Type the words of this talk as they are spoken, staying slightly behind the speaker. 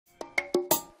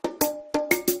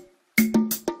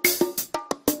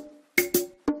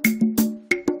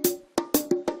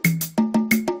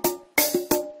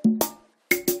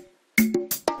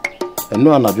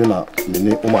eno anadwo na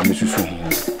me o ma me susu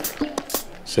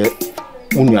se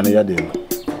unuane ya de no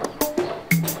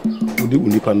udi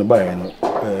unipa no bae no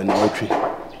na otwe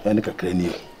ene kakra ni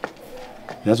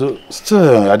naso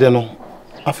still ade no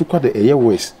afika de eye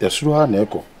west esuro ha na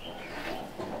eko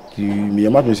ti me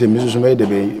ma do se me susu me de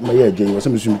be ma ya agye wo se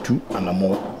me susu tu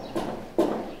anamo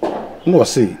no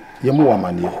say ye mo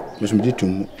amane me susu di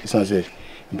tum isan se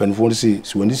mpanfo se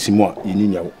si woni simo a ye ni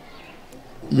nyawo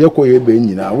ye ko ye be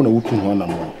nyina wo na wutu ho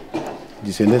anamo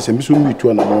di se ne se me susu mi tu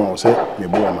anamo a se me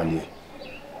bo amane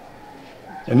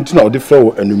eni tu na odi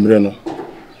flow enumre no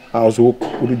a so wo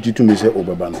di tu me se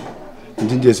obeba no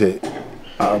ndinje se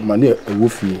amane ewo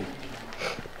fie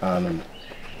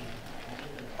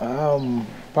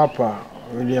Papa,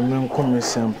 William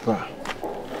Commissempa.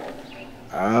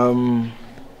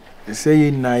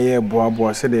 Say na ye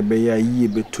boa said the bay a year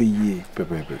between ye.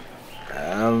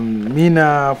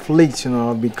 Mina fleet, you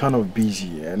know, be kind of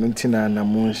busy, and until I'm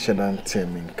more shadan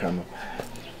terming cano.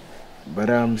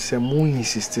 But some moon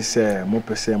sister say, more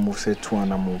per se, more say 2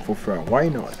 and a month for why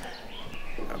not?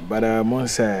 But I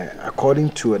say,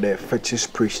 according to the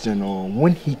fetish priest, you know,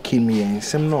 when he came here in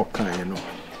some no kind, you know.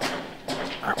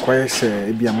 Acquire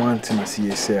say be a mountain as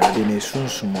he say I didn't soon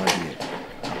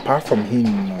apart from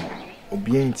him no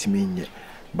obedient me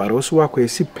but also acquire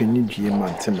see penny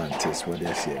mantis what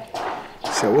they say.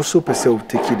 So also person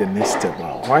take it the next step.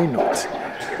 Why not?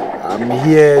 I'm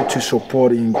here to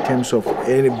support in terms of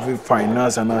every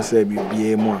finance and I say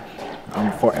be more.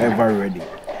 I'm forever ready.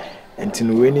 And to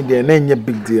know any day and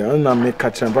big deal and I make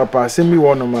catch papa send me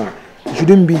one of my you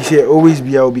shouldn't be here always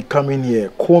be I'll be coming here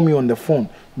call me on the phone.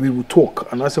 We will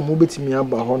talk and as a mobile to me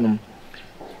about honum.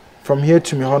 From here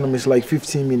to me honum is like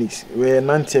 15 minutes. We're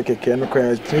not taking care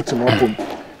of to my home.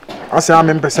 I say I'm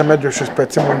in person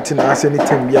disrespect him I say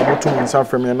anything be able to answer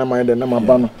from me and I'm the number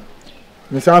banner.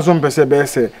 Miss Anson Perse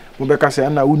say, Mubeka say,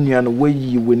 and I wouldn't know where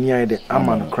you were near the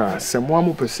Aman crash. Some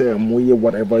one per se,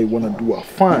 whatever you want to do,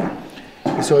 fine.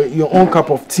 So your own cup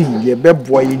of tea, your bed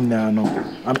boy in now.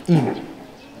 I'm in.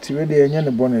 See where they are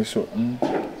the bonnet so.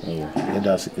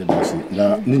 That's it.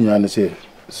 Now, Nina say,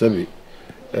 Sabi,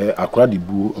 Accra di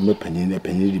bu, a penny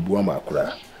di buama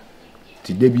Accra.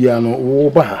 Tidebiano,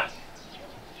 Oba.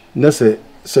 Nesse,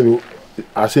 Sabi,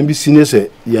 as NBC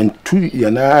say, yan 2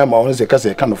 yana, my own say,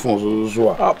 a kind of phone.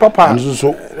 Papa,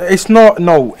 it's not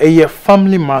no a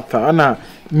family matter, and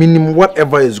meaning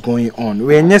whatever is going on.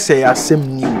 When you say, I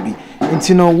same newbie, and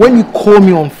you know, when you call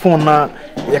me on phone now,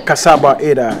 ya kasaba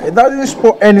either it doesn't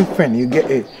spoil anything you get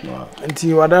it until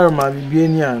you are there ma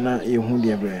bibia na ehu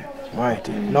de bre right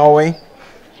no way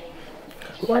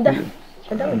wada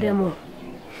demo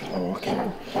okay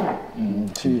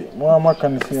see mo ma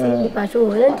kan see pa so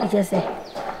wen ti say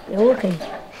e okay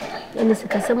eni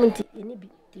sika samunti eni bi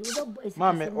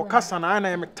mama o kasa na na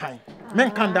em time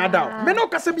men kan dada me no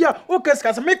kasa bia o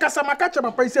kasa me kasa makacha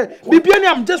papa say bibia ni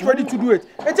I'm just ready to do it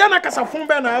e je na kasa fun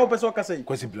be na o person kasa yi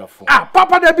kwesi blafo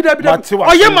papa da bi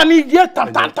o ye mani ye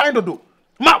tan dodo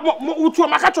ma utu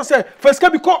makacha say first ka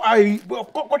bi ko ai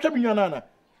ko twa bi nyana na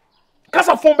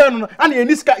kasa fun be no ana ye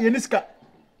niska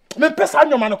me pesa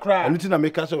nyoma no kra anu ti na me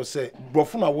kasa say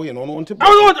brofo na wo ye no until me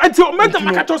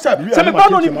makacha say me ba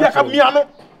no ni bia ka mia no.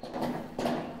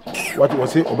 What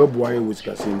was it? Obebuaye was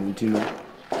casting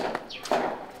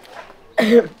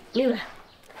Mira.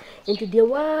 Into the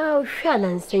wow shan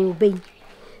and say obey.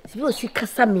 You see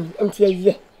Casami and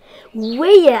ye.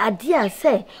 Where a dear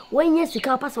say, when yes, the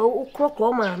car pass or crock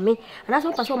or mammy, and as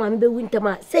well pass on my winter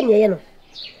ma, send ye.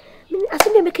 I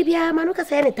think they make a manuka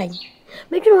say anything.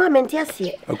 Make you know I meant yes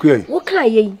here. Okay. What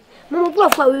can ye? Mamma,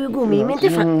 what will you go me? Meant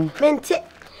it.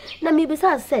 Now, me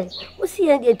besides say, what's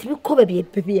the idea to cover be a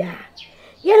pipia?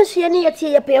 Yes, she any at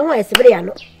your pay on a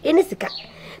Sebriano, in a sika.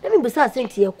 Let me besides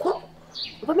send to your quack.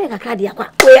 What make a cardia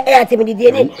quack? Where I tell me the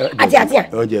DNA?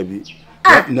 Oh, Jabby.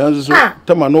 Now,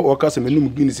 Tamano or Casamino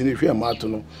Guinness in the fair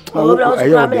Martino. Oh, I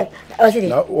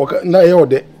now you're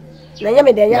there.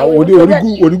 Now, what do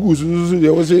you goose?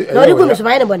 There was a no good to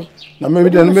my anybody. Now, maybe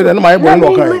then my one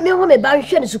or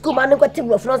banshee is come and got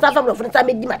to from the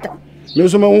time matter. No,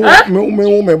 some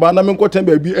may banam got a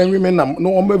baby and women, no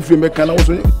one free can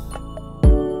also.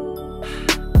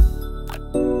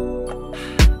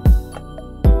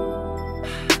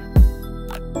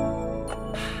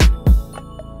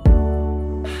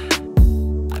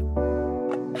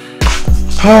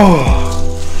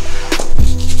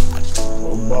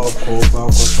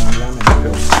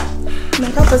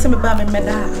 Me ba me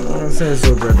meda. Say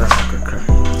so brother kakra.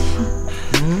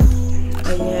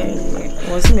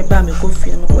 Was me ba me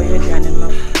kofi me ko yaduane ma.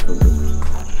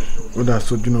 Oda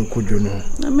so dino kojo no.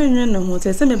 Na me nwe no ho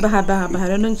say me ba ha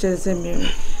no nche say me.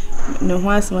 no ho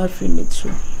asma free me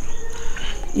true.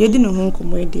 You didn't know come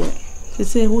my dear. She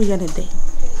say who ya the day.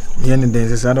 Yen day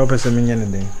is other person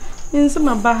yen day. In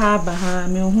some baha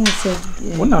me who said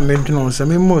when I made to know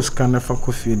some most can never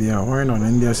coffee there. Why not in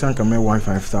India sank me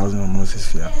 5,000 almost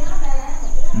this year.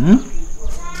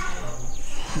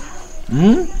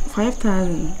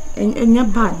 5,000 and you're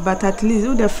bad, but at least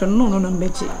you have no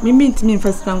magic. Me meet me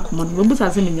first time come on. We both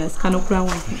as in yes, can crown.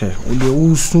 Okay, the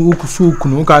Usu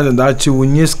no cousin that you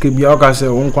when yes, could be our say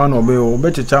on one or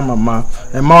better chama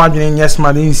and margin yes,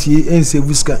 my ain't say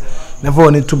whisker. Never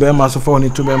need to bear mass for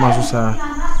need to bear mass.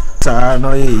 Sir,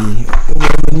 no,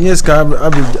 yes, I'll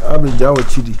be Jawa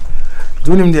Chidi.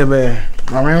 Do him the bear,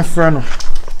 my main friend.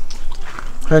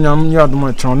 And I'm yard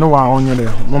much on no one on you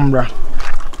there, Mumbra.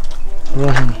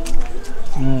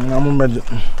 I'm bad.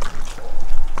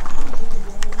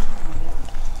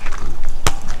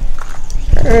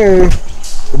 Hey,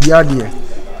 Biadia.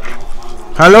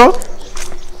 Hello?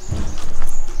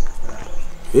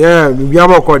 Yeah,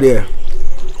 Biabo called there.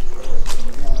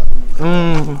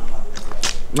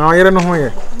 Now you don't know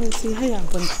where.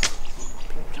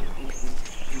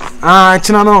 Ah,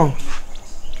 Chinano.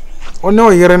 Oh no,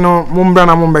 you don't know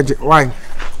Mumbrana Mumbaji. Why?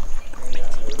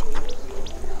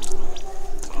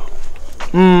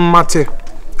 Mate.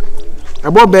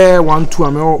 About bear 1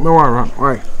 2 me around.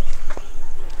 Why?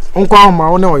 Uncle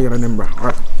ma no you remember.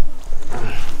 Right.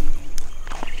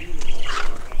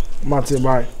 Mate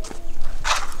bye.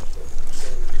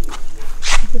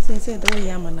 Say the way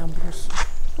I'm an ambrose.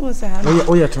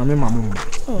 Oh yeah, tell me mama.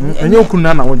 And you could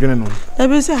not know what you know. I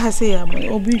will say I say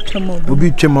Obi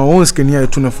Chema owns can hear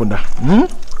tuna for that.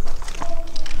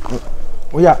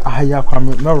 Oh yeah, I have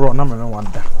come no wrong number no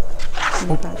wonder.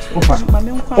 Opa.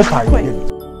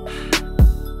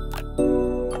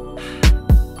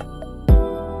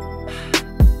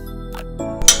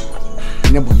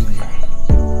 Never knew you.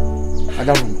 I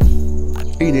don't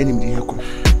ain't any here.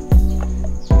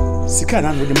 Sika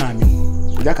na with the mammy.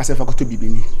 We like to be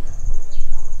bini.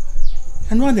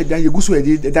 And one day you go so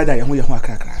that I am with your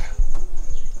cracker.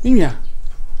 Mimia.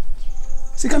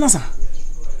 Sika nasa.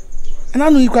 And I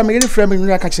know you can make any friend when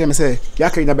you catch them and say,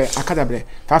 Yaka in a cadabre,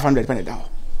 500 penny down.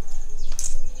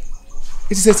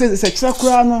 It is a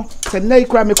chakra, said Nay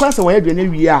cry me cross away,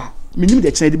 and we are. Meaning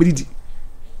the chain.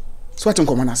 So what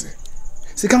common as it.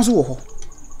 Sika so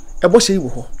a boshy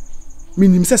wo.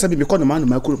 Meaning says I be called a man of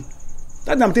my room.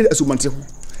 That I'm telling us one.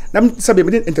 Nam sabi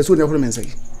me enter so na horo men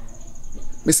say.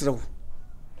 Mr.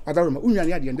 Adaroma unya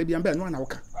ya de ndabia mba no na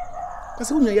woka.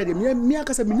 Kase unya ya de me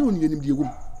aka sabi ne oni nim de egum.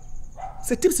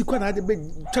 Se tipsy kwa na de be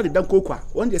twale dan kokwa.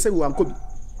 Won de say we wan kobi.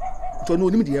 To no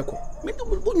onim de yeko. Me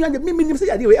unya de me nim say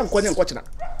ya de we anko ne nko kira.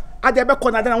 Ade be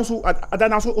kɔ na adana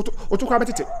so otokwa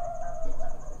betete.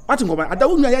 Ati ngoma ada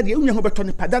unya ya de unya ho beto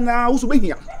ne padana wo so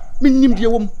behia. Me nim de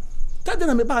ewom. Tade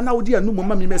na me ba na wo de anu mo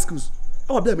ma me excuse.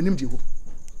 Awa bla me nim de ewom.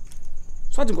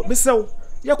 So I think be so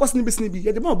ya kwasini be snibi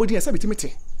ya de ma body esa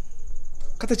bitimete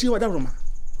katachi wa da roma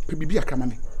pe bibi akrama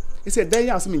me e say dan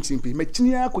ya so me nchimpe me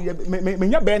chini akọ ya me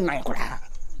nya be nan kora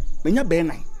me nya be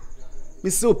nan me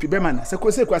se opi be man se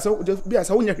kwa so bi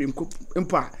asa wonya hwemko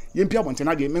mpo a ye mpi abonte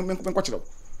na de me nkọ kyerɛ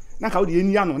na ka wo de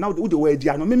eni ano na wo de wa adi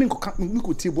ano me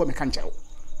ko tie bo me kan kyerɛ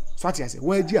so ati ase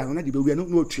wa adi ano na de be wi ano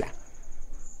na otua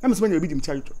na me so nya bi dim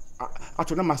kyerɛ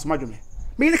ato na maso madwome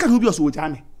me ye ka no bi oso wo gya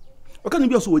me o ka no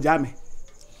bi oso wo gya me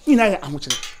ina ya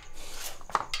ahuchere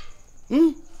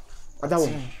adawo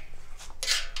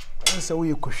onse wo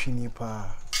ye kohwini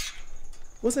pa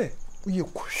wo se wo ye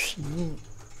kohwini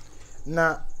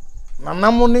na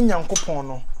namo ne nyankopon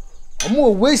no omo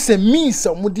we se means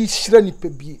omo di hira ni pa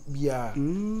bia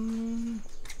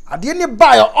ade ne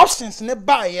buy options ne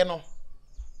buy no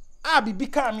a bibi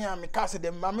ka me ka se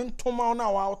dem ma me ntoma na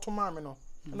wa otoma me no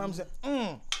na am say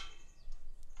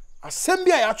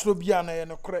assembly ya tro bia na ye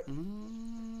no kore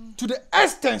to the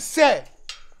extent say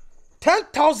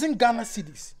 10,000 Ghana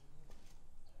cedis.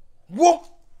 Wo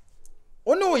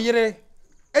ono yere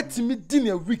etimi din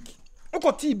a week.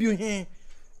 Oko TB hin.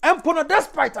 Empo no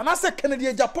despite and I say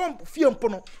Canada Japan fie empo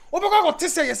no. Obeka go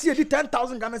tese yesi edi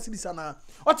 10,000 Ghana cedis ana.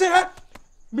 Ote he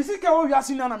misika wo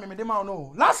wiase na me de ma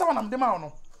no. Last one am de ma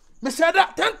no. Me said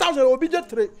that 10,000 obi je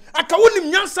tre. Aka wonim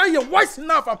nyansa ye voice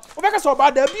enough. Obeka so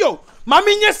ba da bi o.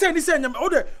 Mami nye se ni se nyam o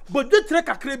de bo de tre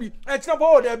kakra bi. E kira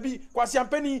bo o da bi kwasi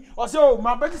ampani o se o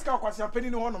ma be diska kwasi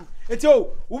ampani no honom. Eti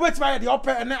o wo betima ye de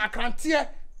ope ene akrante.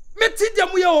 Meti de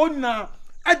mu ye o nyina.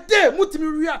 Ade mutimi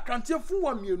wi akrante fu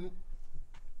wa mienu.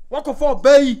 Wako for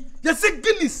bay. Ye se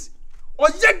Guinness. O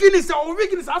ye Guinness o wi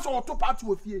Guinness aso o to part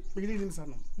wo fie. Me ni nim sa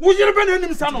no. Wo yire be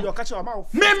nim sa no. Yo ka che o ma o.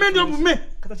 Me do me.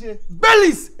 Katachi.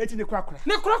 Bellies eti ne krakra.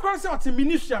 Ne krakra se o ti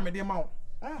ministry me de ma o.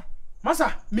 Ah.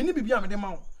 Masa, mini bibi am de ma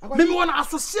wo. Me wona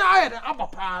asosia de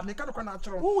abapa, me ka de kwa na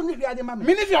achiro. Wo ni hwe ade ma me.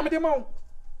 Mini bi am de ma wo.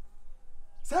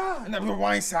 Sir, Na be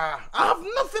wine sir. I have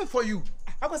nothing for you.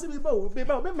 akwase bi ba wo, be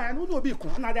man wo obi ko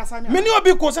na ade asami. Mini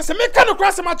obi ko se me ka de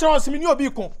kwa se ma achiro se mini obi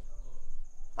ko.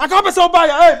 Aka be se oba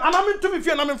ya, eh, ana me to me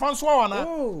fie na me fanso wa na.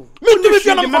 Oh. Me to me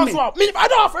fie na me fanso wa. Me I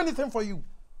don't have anything for you.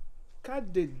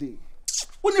 Kadede.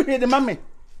 Wo ni hwe de ma me.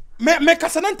 Me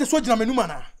kasanante so gina menuma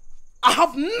na. I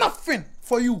have nothing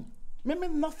for you. Me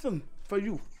nothing for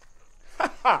you.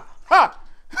 Ha.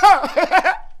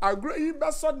 I agree you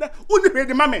be so that wo ni hwe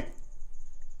de ma me.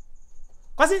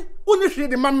 Kwase, wo ni hwe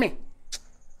de ma me.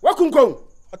 Wa kunko.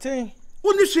 Otin.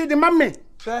 Wo ni hwe de ma me.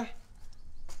 Sir.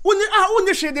 Wo ni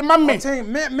hwe de ma me. Otin,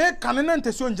 me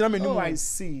kananante so gina menuma. Oh, I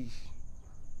see.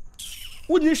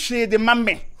 Wo ni hwe de ma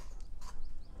me.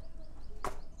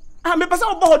 Ah, me pasa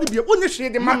obo hodi bio. Wo ni hwe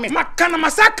de ma me. Makana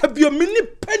masaka bio mini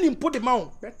penny mpo de ma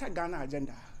wo. Better Ghana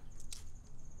agenda.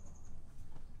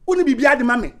 Wo ni bibia de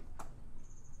ma me.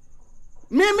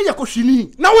 Me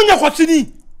yakoshini. Na wonya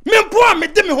kwatini. Me mpo a me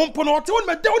de me ho mpo no ote won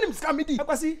me de won miska me di.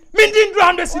 Akwasi. Me di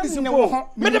 100 cedis mpo.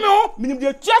 Me de me ho. Minim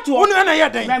de tiatu. Won na ye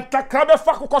den. Na ntakra be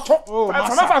fa kokoto.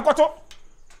 Fa fa kokoto.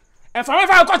 En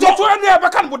fa kokoto. To na be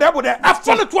kan bude.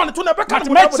 Afo ne to na be kan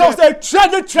bude. Make so say tia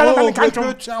na ne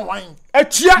kantom.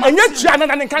 Etia enye tia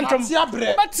na ne kantom.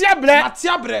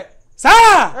 Tia bre. Sa.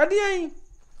 Adien.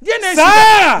 Die na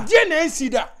ensida.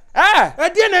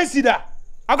 Die na ensida.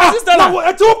 Akwasi stella. Na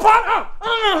etu pa.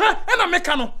 Na me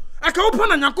ka no. Aka opa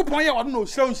na Nyankopon ye odno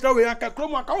hira we aka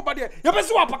kromu aka opa de ye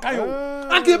besi wa pakan yo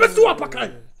aka ye besi wa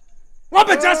pakan wa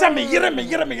be jasa me yire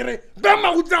be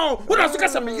ma wu down wo na so ka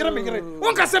se me yire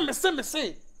won ka se me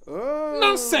se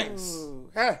nonsense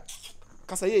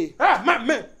Kasa ye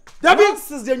me David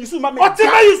says the you ma me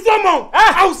otima you someone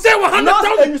I will say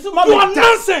 100,000 you are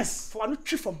nonsense for no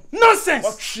tree from nonsense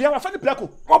what share wa fa ni plako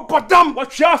what bodam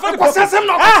what share fa ni ko se sem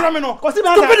na ka tell me no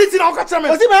stupidity na ka tell me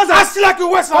as like you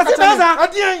west na ka tell me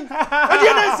adien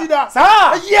na see that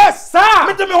sir yes sir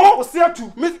me tell me ho o see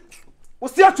atu o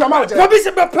see atu ama je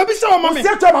permission o mama o see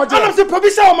atu ama je and say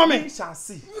permission o mama shall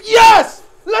see yes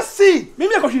let's see me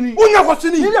akoshini unya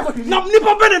akoshini na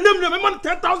nipa be na name me man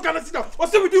 10,000 Ghana cedis o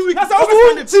say we do week that's how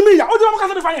Jimmy ya o do ka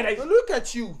say the fire dey look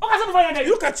at you o ka say the fire dey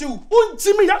look at you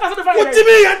Jimmy ya ka say the fire dey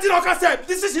Jimmy ya did ka say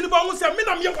this is in ba say me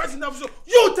na me wise enough so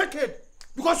you take it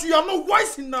because you are not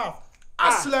wise enough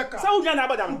asleka say unya na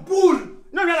abadam bull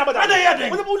no unya na abadam ana ye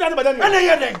den unya na abadam ana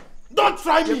ye den don't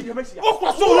try me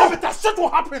okwa so let me tell shit will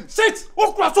happen sit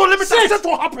okwa so let me tell shit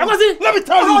will happen let me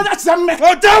tell you that's me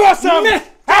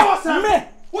that was me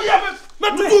we have me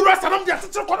to do rest and I'm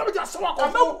just ko na me just so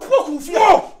come boku fi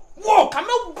wo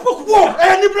come boku wo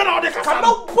ni bre na o de kasa come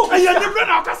boku ni bre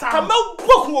na o kasa come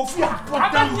boku o fi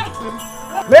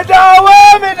me dawe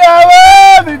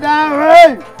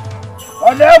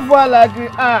o de voila ki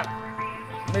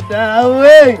me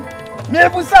dawe me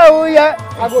busa o ya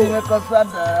me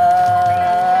kosada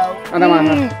ana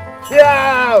mana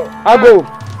ya ago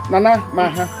nana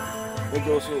maha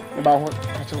ojo so me ba ho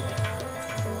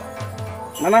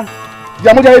nana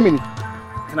jamuja yemini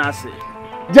tinase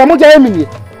jamuja yemini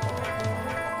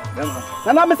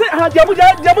nana me say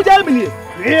jamuja yemini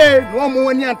no mo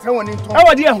wani anta woni nton e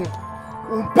wadi ehun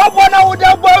pabo na wo de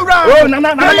gbora oh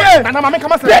nana mama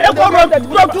kama say de gbora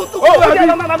oh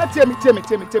nana temi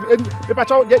me pa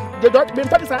chaw me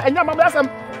pa say enya mama asem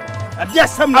ade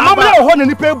asem na amama ho na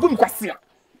nipa ebum kwase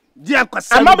di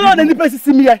akwasem amama na nipa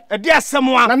sisimiye ade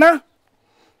asem wa nana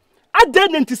ade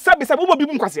nti sabe wo mo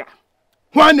bibum kwase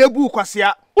ho na ebu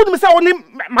kwasea wonu me say woni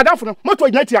madam fo no moto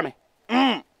nya tia me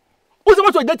wo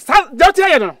moto nya tia de tia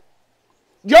ye no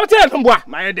de o tia no boa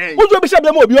maye den wo bi sha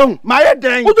be ma obi ohun maye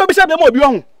den wo bi sha be ma obi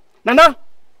ohun nana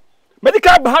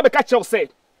medical ba ha be ka chew say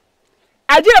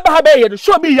ade ba ha be ye no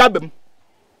show bi ya bem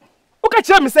wo ka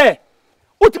kire me say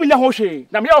utimi nya ho hwe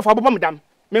na me ya ofa bobo medam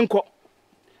me nko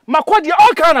makodi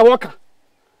all kind na worker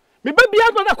me ba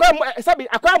bia go na kwa sabi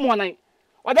akwa mo nan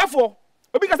odafo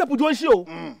obi ka say pudu onhie o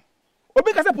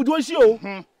obi ka say pudu onhie o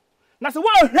na se wo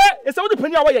hwe se wo de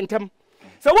pani a wo ye ntem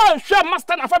se wo hwe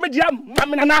master na fa be dia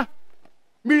mamenana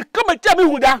mi kama tia mi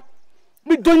huda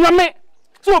mi donyame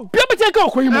so bia be tia ka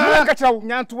okoyi mu ka kirawo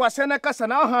nyanto wase na kasa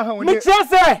na ha woni mi tia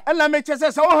se ela me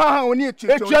chese se wo ha woni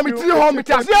etua mi tiri ho mi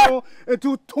tia se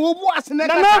etu tobu ase na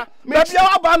kasa me bia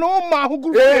wa ba no ma ho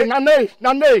guru nane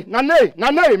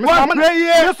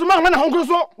mi suma na ho guru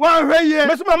so wa hweye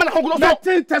mi suma na ho guru so na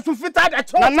tin su fita da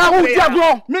cho na ho di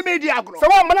agro me di agro se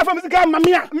wa mana fa mi sika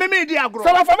mamia me di agro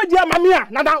se wa fa mi dia mamia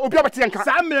na obi obeti enka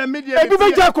sa me di ebi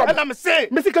be Jacob ela me se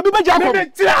mi sika bi be Jacob me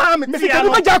tira me mi sika bi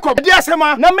be Jacob di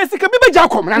asema na mi sika bi be Jacob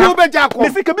Jacob na no be Jacob me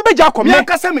sika bi be Jacob me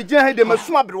kasa me gina he de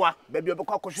masuma brewa ba bi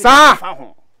obekọ akọhwe fa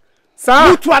ho sa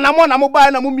mutu anamo na mo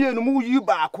ba na mo mienu mo yi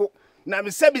baako na me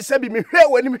sebi me hwe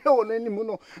wani me hwe woni mu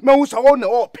no ma wu so wo na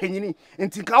o panyini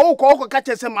enti ka wo ko ka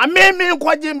che se ma me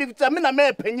nkwaje me fita me na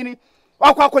me panyini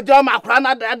akwa ja ma akra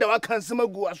na da wa kansema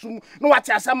gu asum no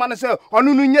wate asama na se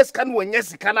onu no nyesika no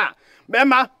nyesika na be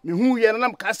ma me hu ye na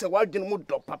ka se wa dwene mu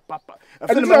do papa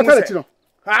afeni ma se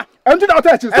ha enti da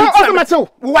ota chiri so o ma chew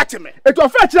wo wate me eto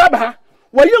afa chiri aba ha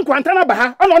wayi nkwanta na ba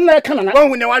ha ana on na e kana na wo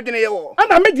hu ne wa dwene ye wo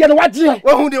ana me de ne waje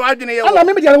wo hu de wa dwene ye wo ana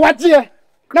me de ne waje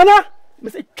nana me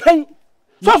se twen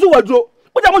so wadro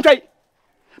wo ja mo twai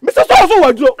me se so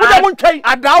wadro wo ja mo twai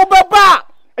ada wo baba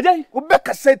ajai wo be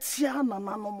kasa tia na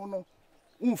no no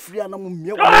umfria na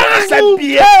mumia wo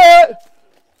sabie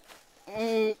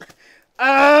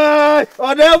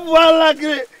odefuala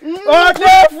kire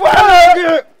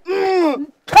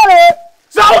kare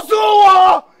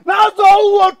sausuwo na so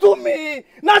wo to me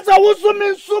na so wo so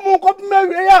me sumu ko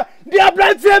mewe ya dia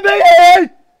brantie be ye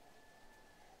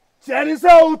cheri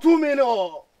so to me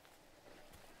no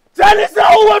cheri so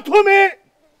wo to me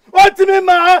what me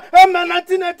ma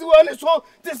emanatinati woni so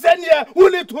ti senia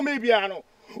woni to me bia no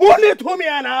Only to me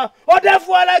ana or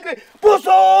therefore like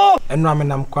puso eno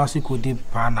amenam kwase kodi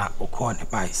pa na okọ ne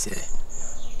bai se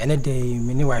ene dey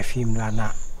me ni wife him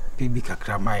na bibi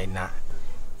kakra mai na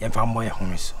yemfa moye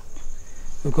ho so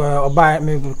because oba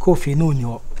me coffee no ni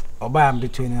oba am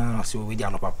between na so we dia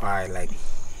no papa like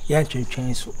ya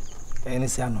twentwen so ene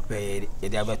se anope ye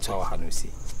dia beto ha no si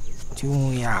ti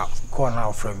hu ya ko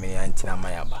na from me antina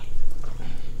mayaba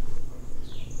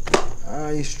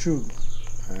it's true.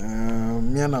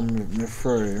 Me and me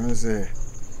friend say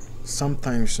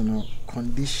sometimes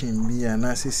condition be and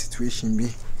I say situation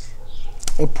be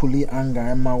a pulley anger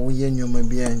and my way and you may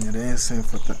be in your same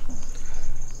for that.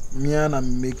 Me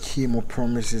and make him a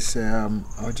promises say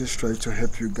I'll just try to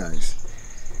help you guys.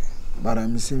 But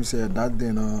I'm seem say that day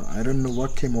I don't know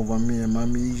what came over me and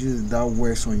mommy used that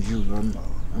words on you.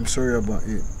 I'm sorry about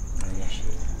it.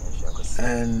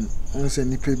 And once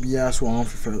any PBS one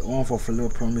for fellow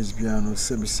promise piano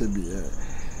sebi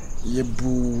ye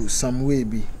boo some way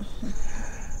be.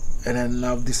 And then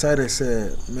I've decided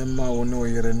say mema will know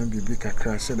you're no be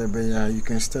kakra said you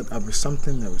can start up with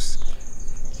something else.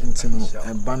 Into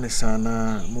a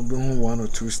banisana moving 1 or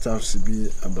 2 staffs to be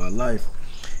about life.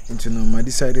 Into I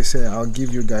decided say I'll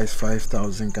give you guys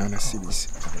 5,000 Ghana cedis.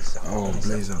 Oh,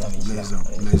 blaze up.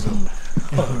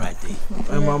 All right,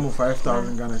 I'm on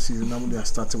 5,000 Ghana cedis. Now they are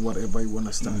starting whatever you want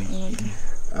to start.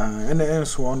 And the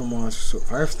ends one more so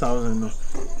 5,000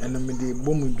 and then the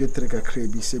boom get like a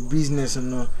crab. It's a business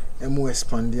and more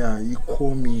expand. You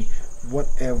call me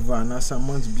whatever. And as a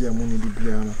month be a money be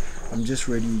I'm just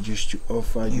ready just to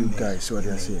offer you guys what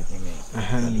I say.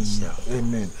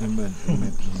 Amen.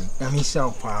 I'm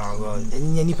so proud.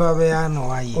 And any power no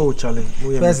why. Oh Charlie,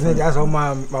 first that's all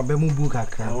my bemu book.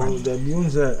 Oh, the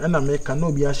news and I make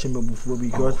no be ashamed before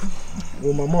because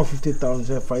my mom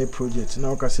 50,000 for a project.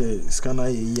 Now I say scanner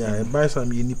yeah, buy some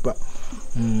unipa.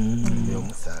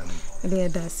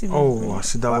 Oh, I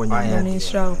see that one.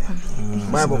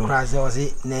 Bible class was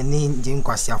it Nani Jim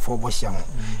Quasia for Bosham.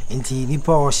 Inti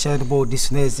Nipo shared about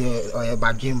this nurse or a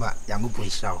bad dream, but Yango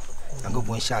Shaw.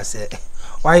 Yango Shaw said,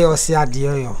 why you see a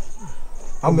dear?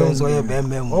 I'm going to be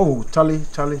a oh, Charlie.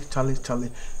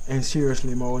 And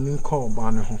seriously, my own call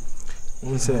Banner.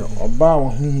 We say, or bow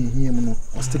him,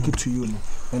 I'll stick it to you.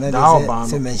 And then I'll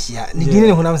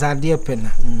beginning when I was a dear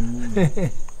pen.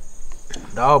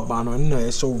 That banner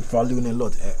is so valuing a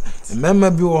lot.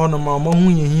 Remember, be on a mamma who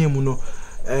you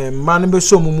hear, man, be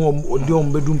so more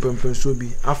don't bedroom pen so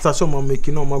be after someone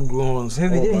making all my groans.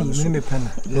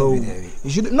 No, you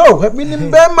should know. Have been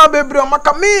in bed, my baby, or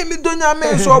Macame, me don't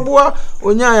ya so boa,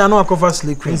 or ya no cover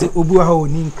sleep. Crazy Ubua ho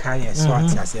nin kaya, so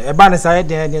I say. A banner side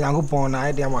there, then I go upon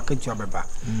idea what could you about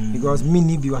because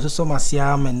me be was so much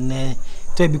yam and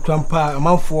to be grandpa, a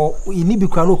month for you need be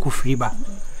crown free back.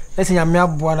 Let's say I'm your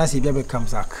boy, as if you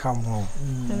comes a come home.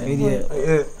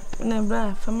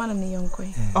 Never, for man and young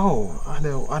quay. Oh, I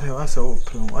know,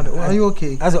 are you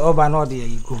okay? As an urban order,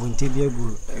 you go into the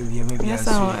maybe.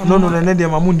 No, Nadia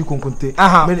Mamundi Conte.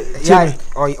 Aha,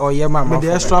 or your mamma,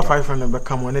 the extra 500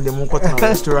 become one of the more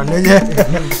restaurant.